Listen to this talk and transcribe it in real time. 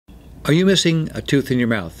Are you missing a tooth in your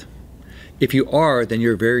mouth? If you are, then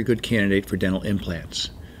you're a very good candidate for dental implants.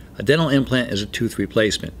 A dental implant is a tooth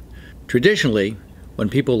replacement. Traditionally, when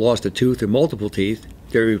people lost a tooth or multiple teeth,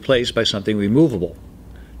 they're replaced by something removable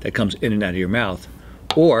that comes in and out of your mouth,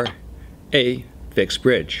 or a fixed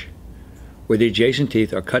bridge, where the adjacent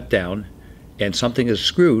teeth are cut down and something is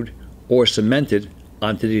screwed or cemented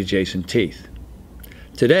onto the adjacent teeth.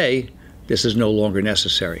 Today, this is no longer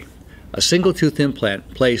necessary. A single tooth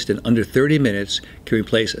implant placed in under 30 minutes can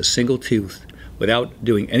replace a single tooth without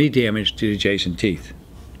doing any damage to the adjacent teeth.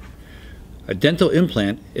 A dental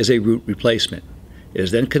implant is a root replacement. It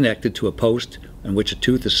is then connected to a post on which a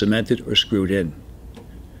tooth is cemented or screwed in.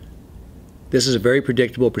 This is a very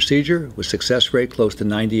predictable procedure with success rate close to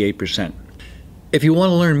 98%. If you want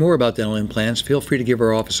to learn more about dental implants, feel free to give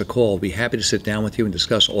our office a call. We'll be happy to sit down with you and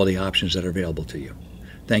discuss all the options that are available to you.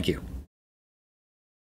 Thank you.